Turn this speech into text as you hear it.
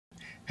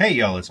Hey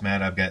y'all, it's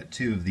Matt. I've got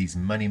two of these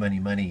money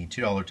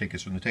 $2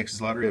 tickets from the Texas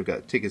Lottery. I've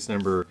got tickets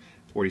number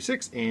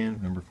 46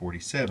 and number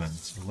 47.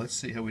 So let's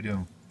see how we do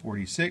on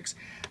 46.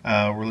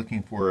 We're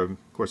looking for, of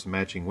course, a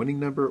matching winning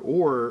number,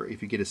 or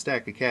if you get a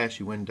stack of cash,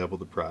 you win double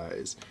the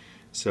prize.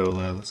 So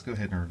let's go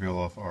ahead and reveal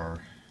off our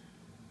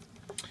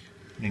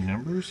winning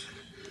numbers.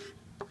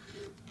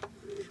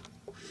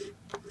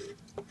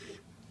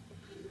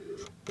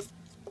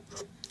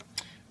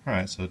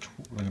 Alright, so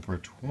we're looking for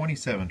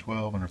 27,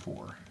 12, and a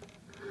 4.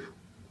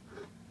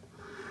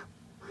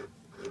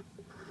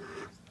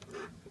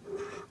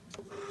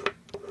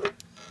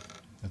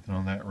 Nothing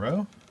on that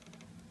row.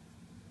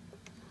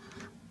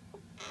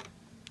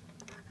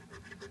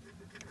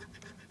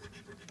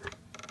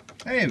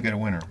 Hey, we've got a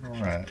winner.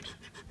 Alright.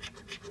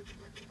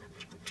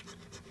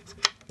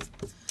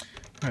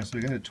 Alright, so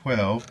we got a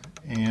 12,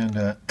 and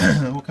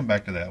we'll come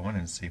back to that one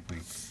and see if we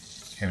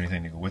have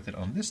anything to go with it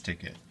on this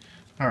ticket.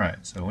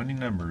 Alright, so winning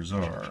numbers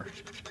are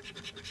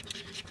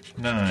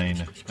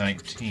 9,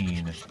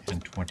 19,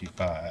 and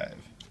 25.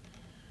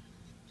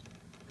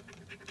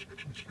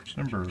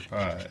 Number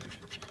 5,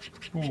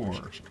 4,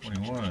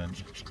 21,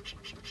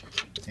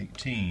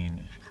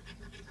 18,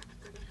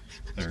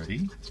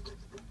 30,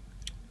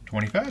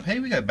 25. Hey,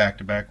 we got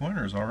back-to-back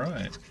winners. All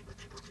right.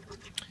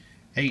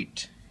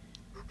 8,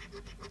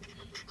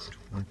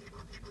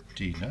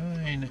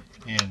 29,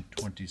 and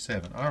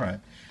 27. All right.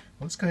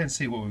 Let's go ahead and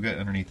see what we've got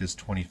underneath this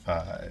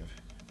 25.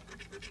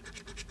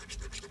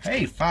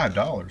 Hey,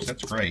 $5.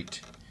 That's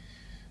great.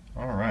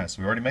 All right,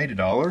 so we already made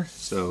 $1.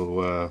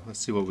 So let's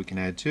see what we can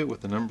add to it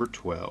with the number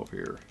 12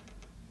 here.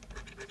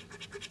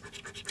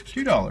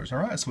 $2. All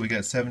right, so we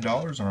got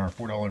 $7 on our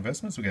 $4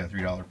 investments. We got a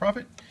 $3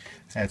 profit.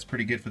 That's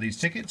pretty good for these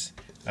tickets.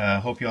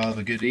 Hope you all have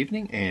a good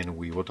evening, and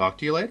we will talk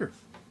to you later.